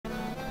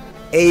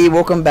Hey,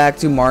 welcome back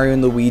to Mario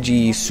and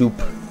Luigi Soup.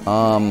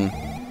 I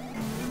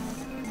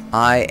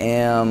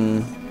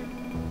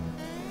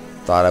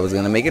thought I was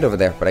gonna make it over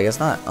there, but I guess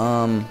not.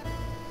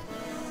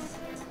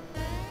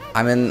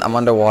 I'm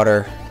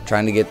underwater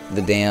trying to get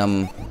the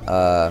damn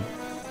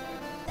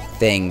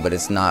thing, but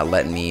it's not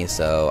letting me,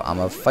 so I'm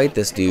gonna fight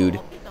this dude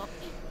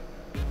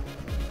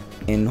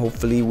and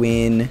hopefully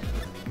win.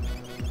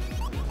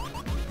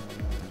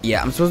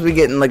 Yeah, I'm supposed to be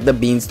getting like the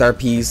Beanstar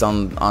piece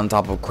on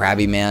top of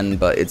Krabby Man,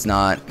 but it's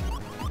not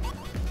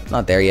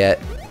there yet.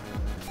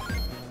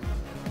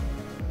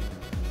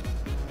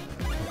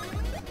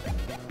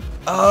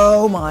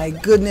 Oh my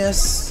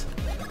goodness.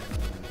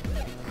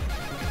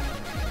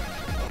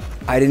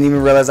 I didn't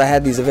even realize I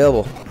had these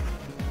available.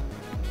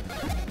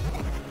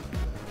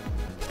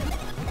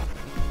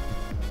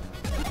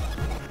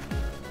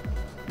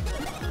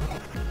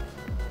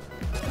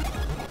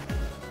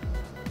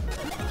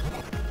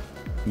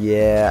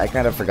 Yeah, I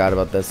kind of forgot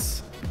about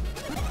this.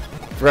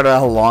 Forgot about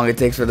how long it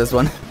takes for this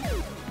one.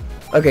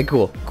 Okay,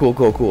 cool.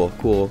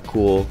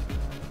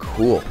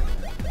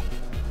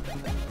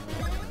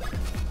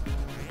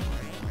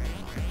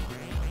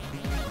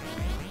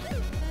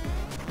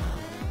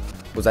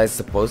 Was I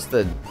supposed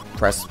to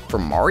press for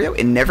Mario?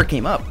 It never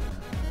came up.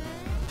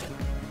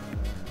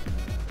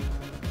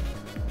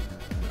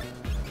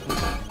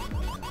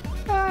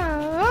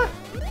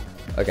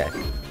 Okay.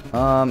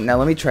 Now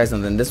let me try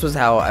something. This was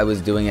how I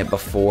was doing it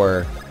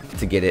before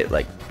to get it,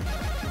 like,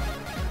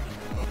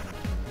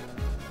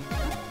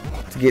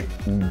 to get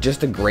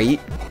just a grate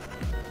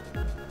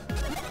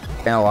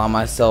and allow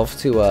myself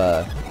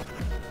to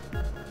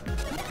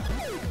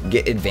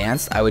get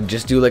advanced. I would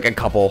just do like a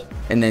couple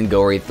and then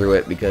go right through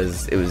it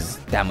because it was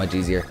that much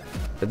easier.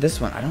 But this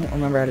one, I don't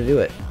remember how to do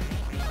it.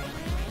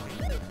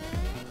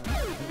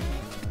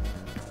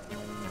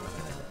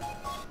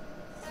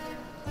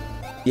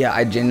 Yeah,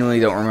 I genuinely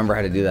don't remember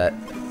how to do that.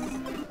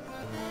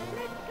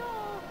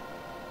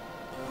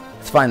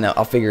 It's fine though,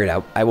 I'll figure it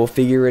out. I will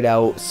figure it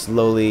out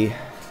slowly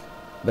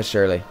but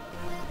surely.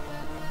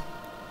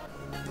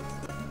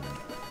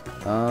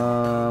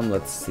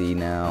 Let's see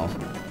now.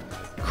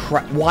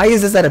 Why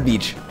is this at a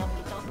beach?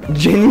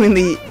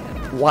 Genuinely,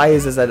 why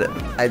is this at a...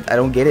 I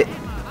don't get it.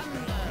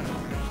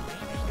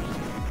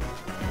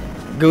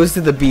 Goes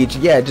to the beach.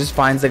 Yeah, it just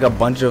finds like a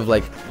bunch of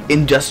like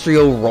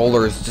industrial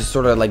rollers just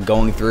sort of like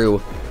going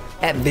through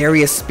at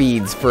various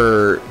speeds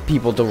for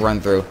people to run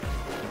through.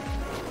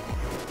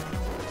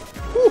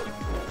 Whew.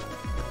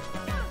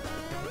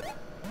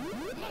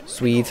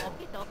 Sweet.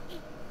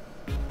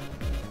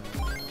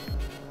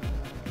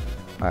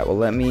 Alright, well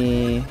let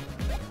me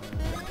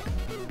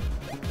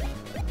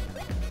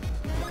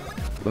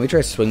try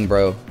swing,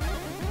 bro.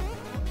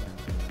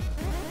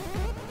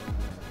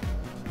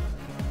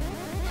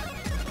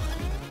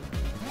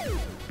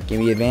 Give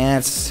me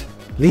advance,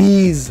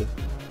 please.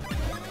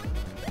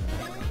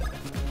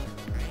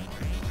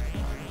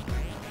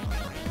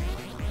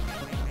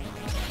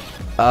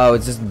 Oh,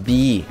 it's just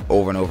B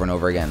over and over and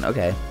over again.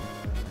 Okay.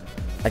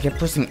 I kept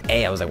pressing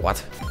A. I was like,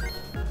 what?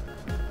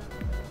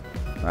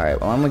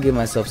 Alright, well, I'm gonna give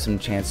myself some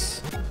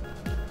chance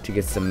to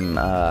get some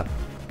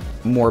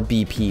more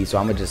BP, so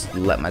I'm gonna just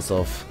let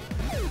myself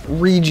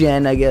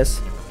regen, I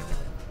guess.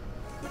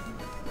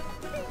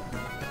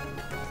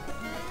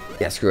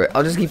 Yeah, screw it.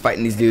 I'll just keep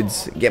fighting these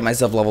dudes, get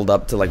myself leveled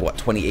up to like, what,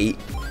 28?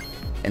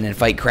 And then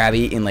fight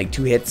Krabby in like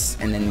 2 hits,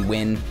 and then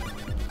win.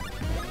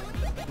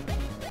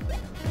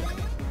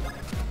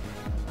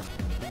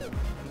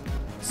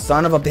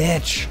 Son of a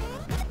bitch.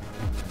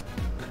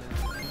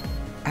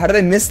 How did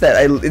I miss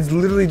that? It's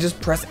literally just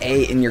press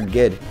A and you're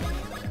good.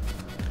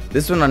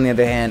 This one, on the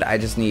other hand, I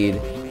just need...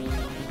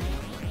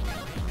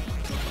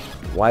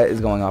 Why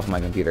is going off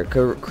my computer?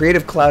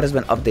 Creative Cloud has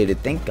been updated.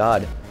 Thank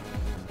God.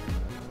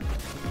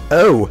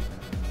 Oh.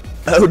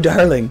 Oh,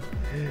 darling.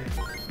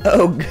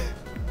 Oh.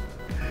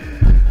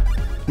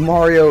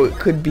 Mario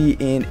could be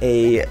in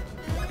a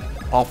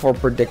awful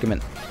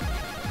predicament.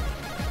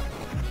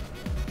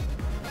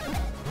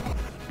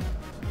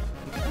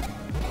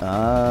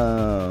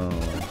 Oh.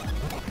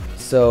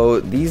 So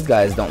these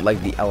guys don't like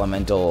the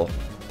elemental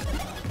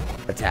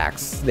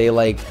attacks. They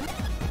like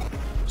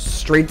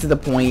straight to the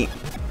point,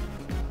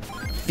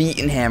 feet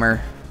and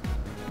hammer,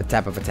 the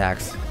type of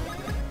attacks.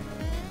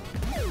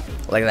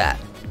 Like that.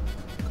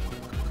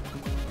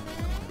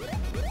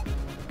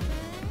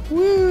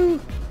 Woo!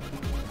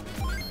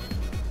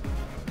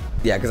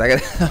 Yeah,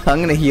 because I'm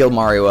gonna heal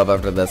Mario up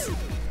after this.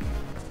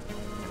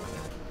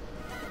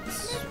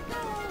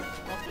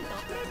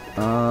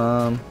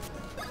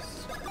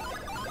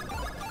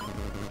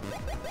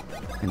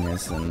 And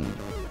this and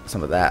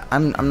some of that.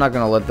 I'm not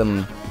gonna let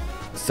them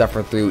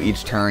suffer through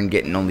each turn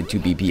getting only 2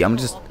 BP. I'm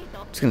just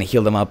gonna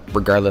heal them up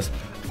regardless.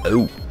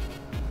 Oh.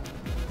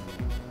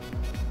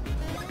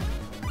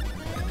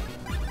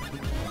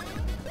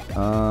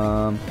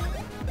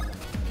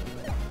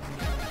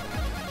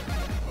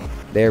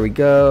 There we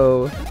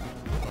go.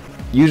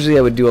 Usually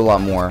I would do a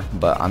lot more,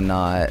 but I'm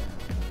not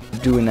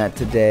doing that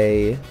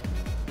today.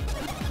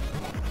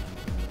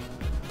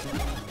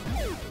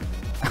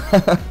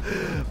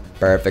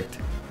 Perfect.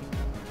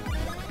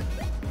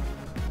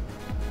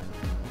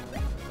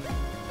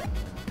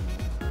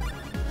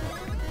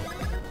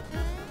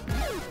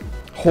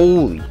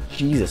 Holy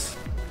Jesus.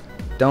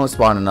 Don't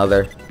spawn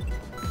another.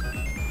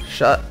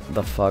 Shut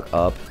the fuck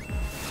up.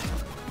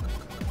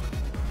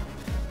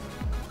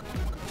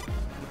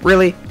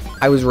 Really?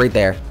 I was right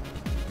there.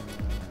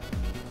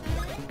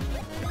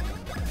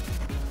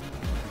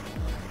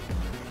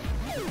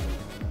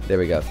 There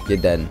we go. You're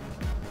done.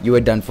 You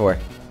were done for.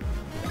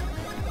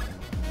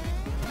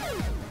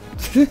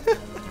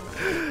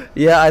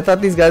 Yeah, I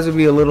thought these guys would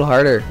be a little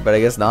harder, but I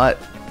guess not.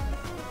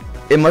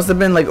 It must have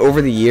been like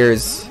over the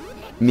years,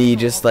 me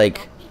just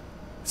like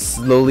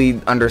slowly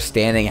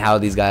understanding how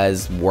these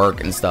guys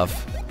work and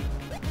stuff.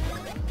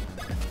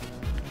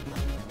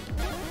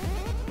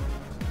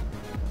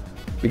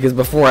 Because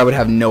before I would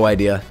have no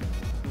idea.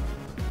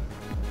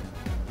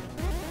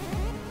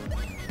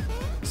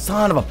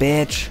 Son of a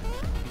bitch.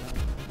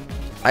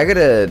 I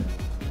gotta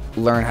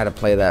learn how to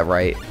play that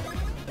right.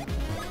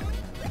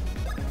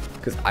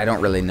 Because I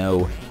don't really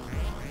know.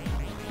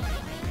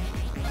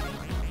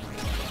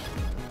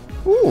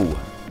 Ooh.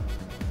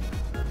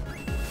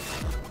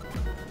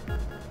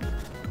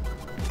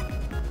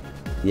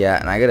 Yeah,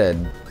 and I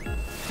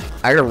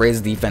gotta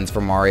raise defense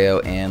for Mario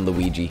and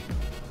Luigi.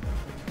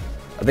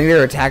 I think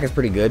their attack is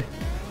pretty good.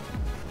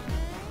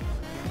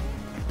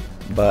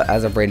 But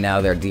as of right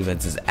now, their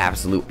defense is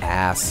absolute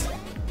ass.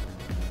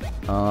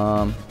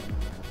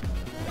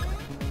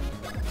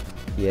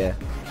 Yeah.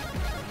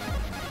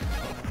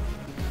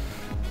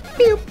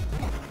 Beep.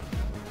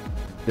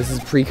 This is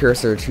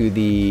precursor to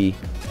the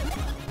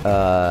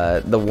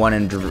one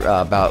in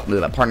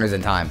about Partners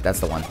in Time. That's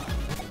the one.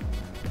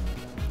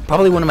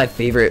 Probably one of my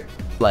favorite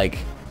like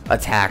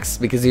attacks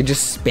because you're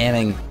just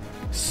spamming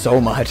so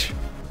much.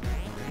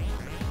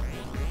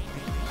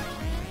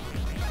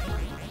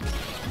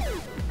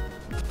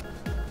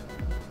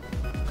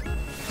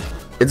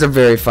 It's a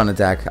very fun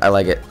attack. I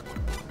like it.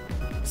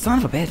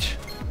 Son of a bitch.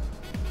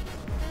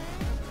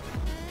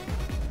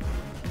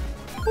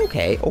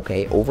 Okay,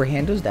 okay.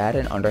 Overhand does that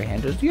and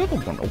underhand does the other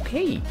one.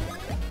 Okay.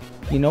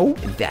 You know,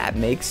 that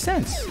makes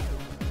sense.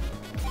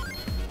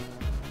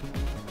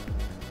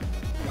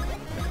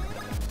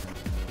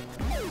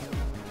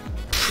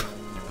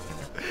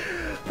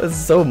 That's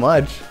so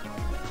much.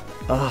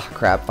 Oh,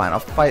 crap. Fine.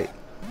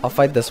 I'll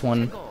fight this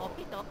one.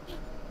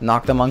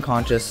 Knock them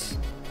unconscious.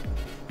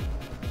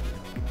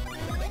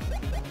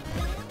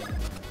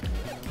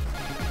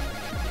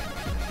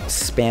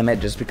 Spam it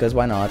just because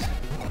why not?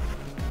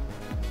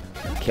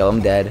 Kill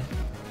him dead.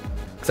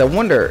 Because I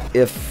wonder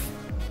if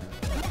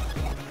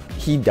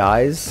he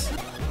dies,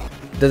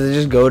 does it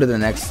just go to the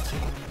next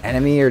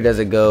enemy or does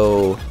it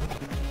go,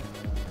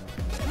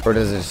 or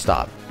does it just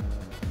stop?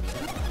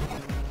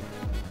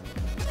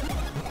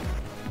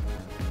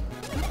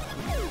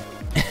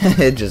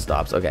 It just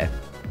stops. Okay.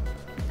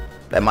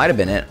 That might have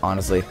been it,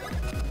 honestly.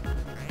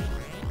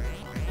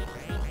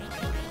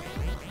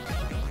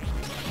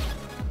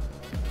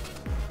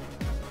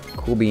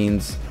 Cool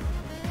beans.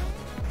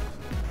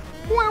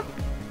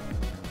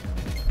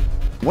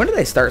 When did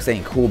I start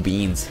saying cool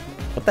beans?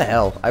 What the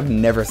hell? I've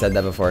never said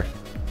that before.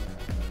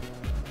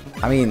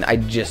 I mean, I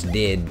just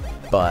did,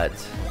 but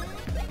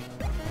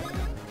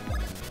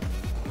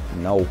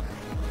no.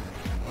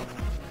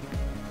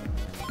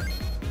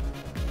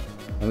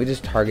 Let me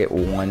just target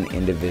one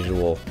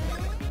individual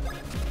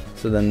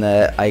so then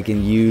that I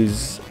can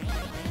use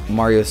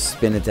Mario's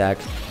spin attack.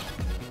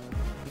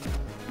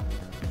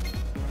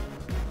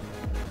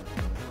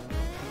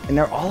 And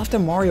they're all after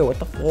Mario, what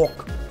the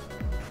fuck?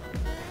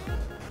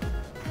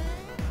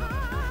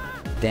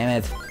 Damn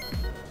it.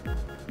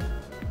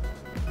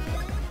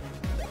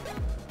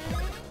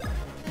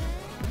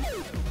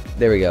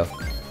 There we go.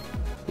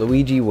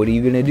 Luigi, what are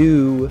you gonna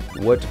do?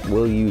 What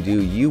will you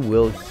do? You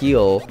will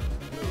heal.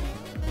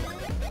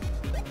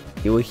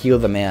 You will heal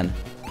the man.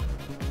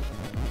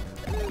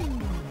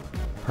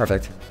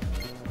 Perfect.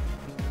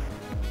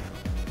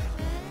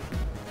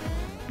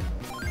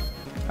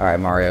 Alright,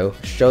 Mario.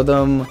 Show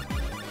them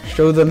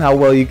how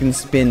well you can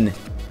spin.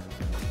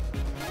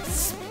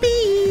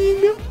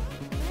 Spin!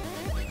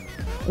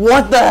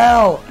 What the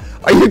hell?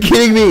 Are you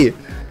kidding me?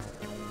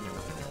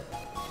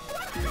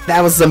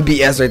 That was some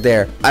BS right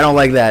there. I don't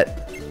like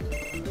that.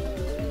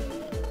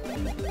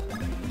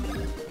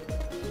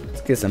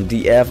 Let's get some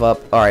DF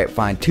up. Alright,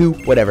 fine. 2,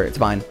 whatever. It's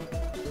fine.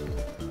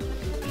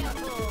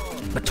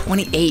 But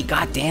 28,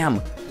 goddamn.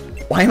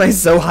 Why am I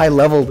so high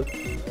leveled?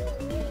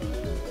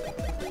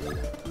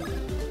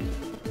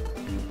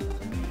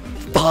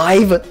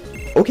 5?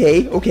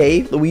 Okay,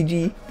 okay,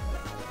 Luigi.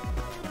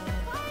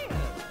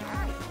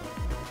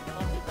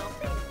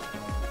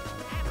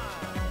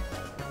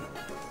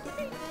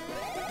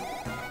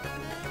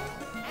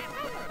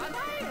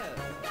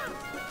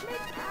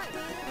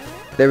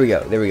 There we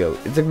go, there we go.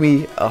 It took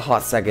me a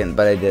hot second,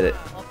 but I did it.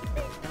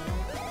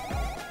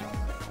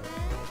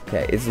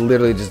 Okay, it's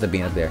literally just a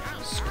bean up there.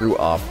 Screw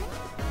off.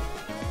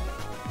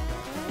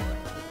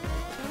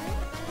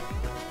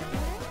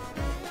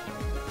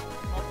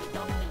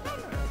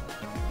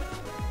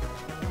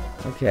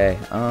 Okay,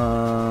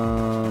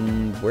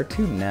 where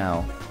to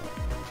now?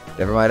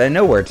 Never mind, I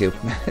know where to.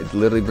 It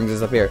literally brings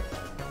us up here.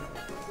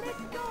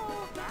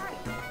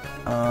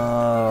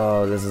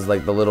 Oh, this is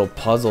like the little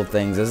puzzle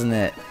things, isn't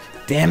it?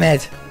 Damn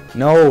it!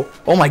 No!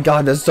 Oh my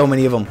god, there's so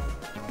many of them.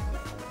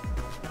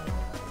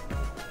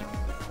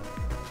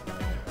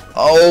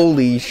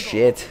 Holy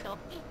shit.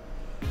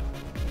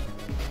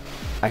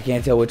 I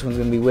can't tell which one's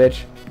gonna be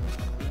which.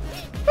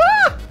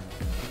 Ah!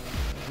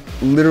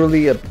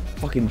 Literally a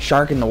fucking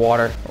shark in the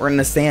water or in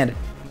the sand.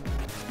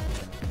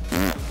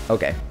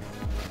 Okay.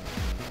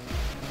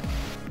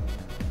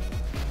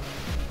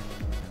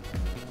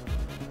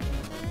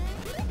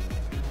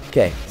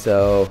 Okay,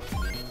 so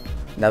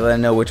now that I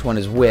know which one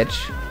is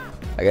which,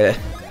 I gotta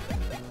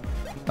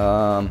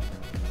I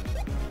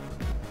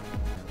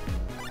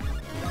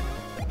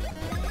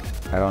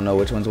don't know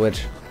which one's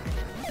which.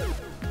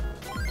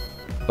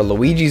 But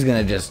Luigi's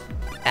gonna just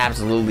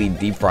absolutely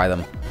deep fry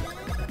them.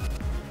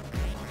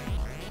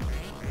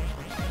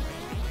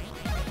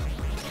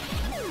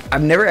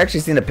 I've never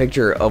actually seen a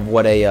picture of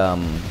what a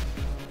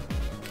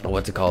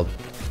what's it called?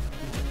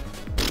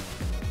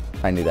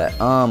 I knew that.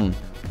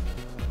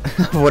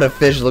 What a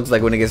fish looks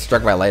like when it gets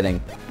struck by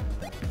lightning.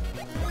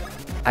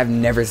 I've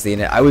never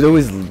seen it. I was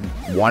always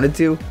wanted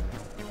to.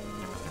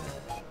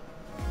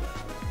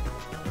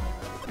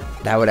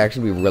 That would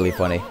actually be really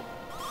funny.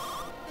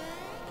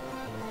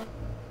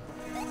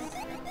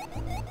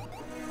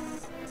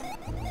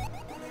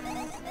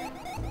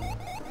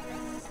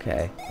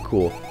 Okay,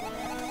 cool.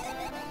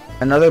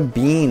 Another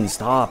bean,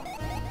 stop.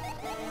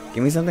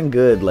 Give me something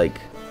good, like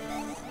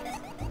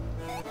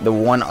the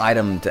one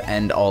item to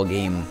end all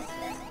game.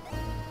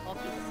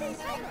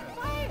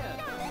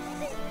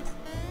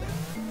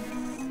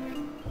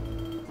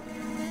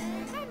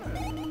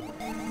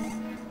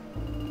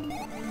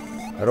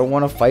 I don't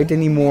want to fight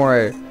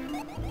anymore.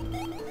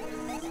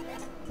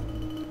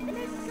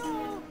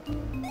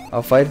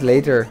 I'll fight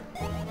later.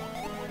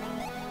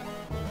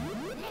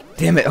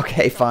 Damn it,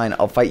 okay, fine,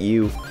 I'll fight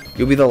you.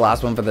 You'll be the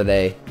last one for the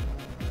day.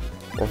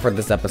 Or for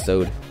this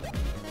episode.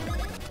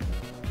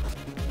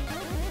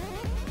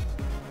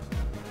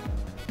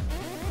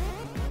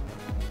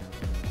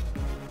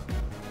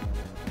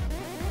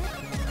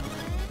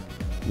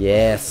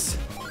 Yes.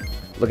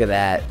 Look at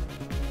that.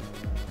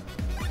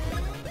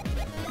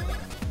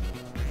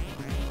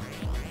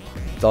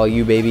 It's all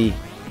you, baby.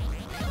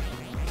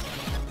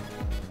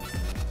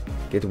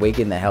 Get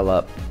waking the hell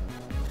up.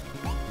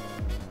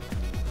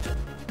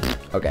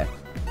 Okay.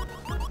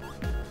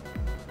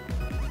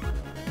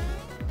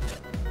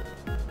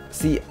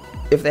 See,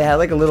 if they had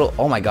like a little...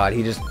 Oh my god,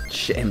 he just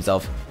shit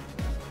himself.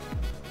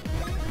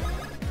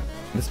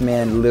 This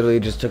man literally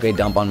just took a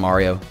dump on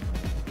Mario.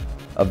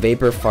 A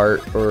vapor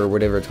fart, or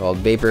whatever it's called.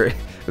 Vapor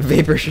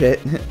shit.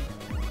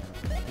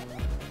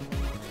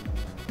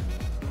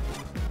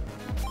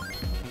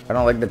 I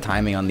don't like the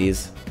timing on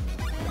these.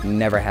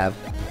 Never have.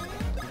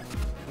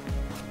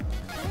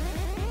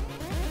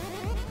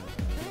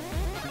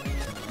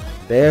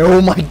 There,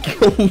 oh my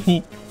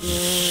god.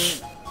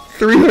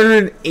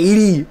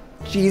 380.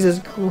 Jesus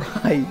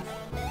Christ.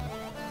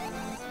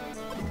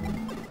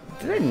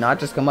 Did I not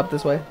just come up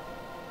this way?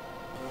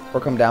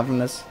 Or come down from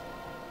this?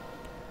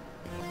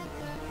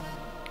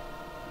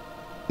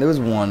 There was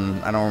one.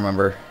 I don't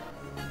remember.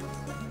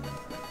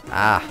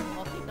 Ah.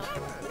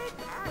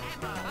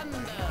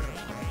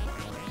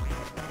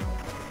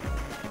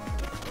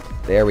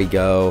 There we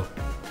go.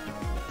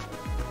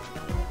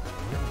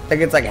 I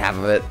think it's like half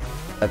of it.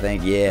 I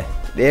think, yeah.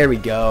 There we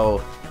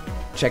go.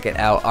 Check it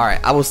out.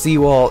 Alright, I will see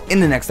you all in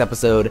the next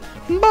episode.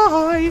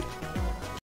 Bye!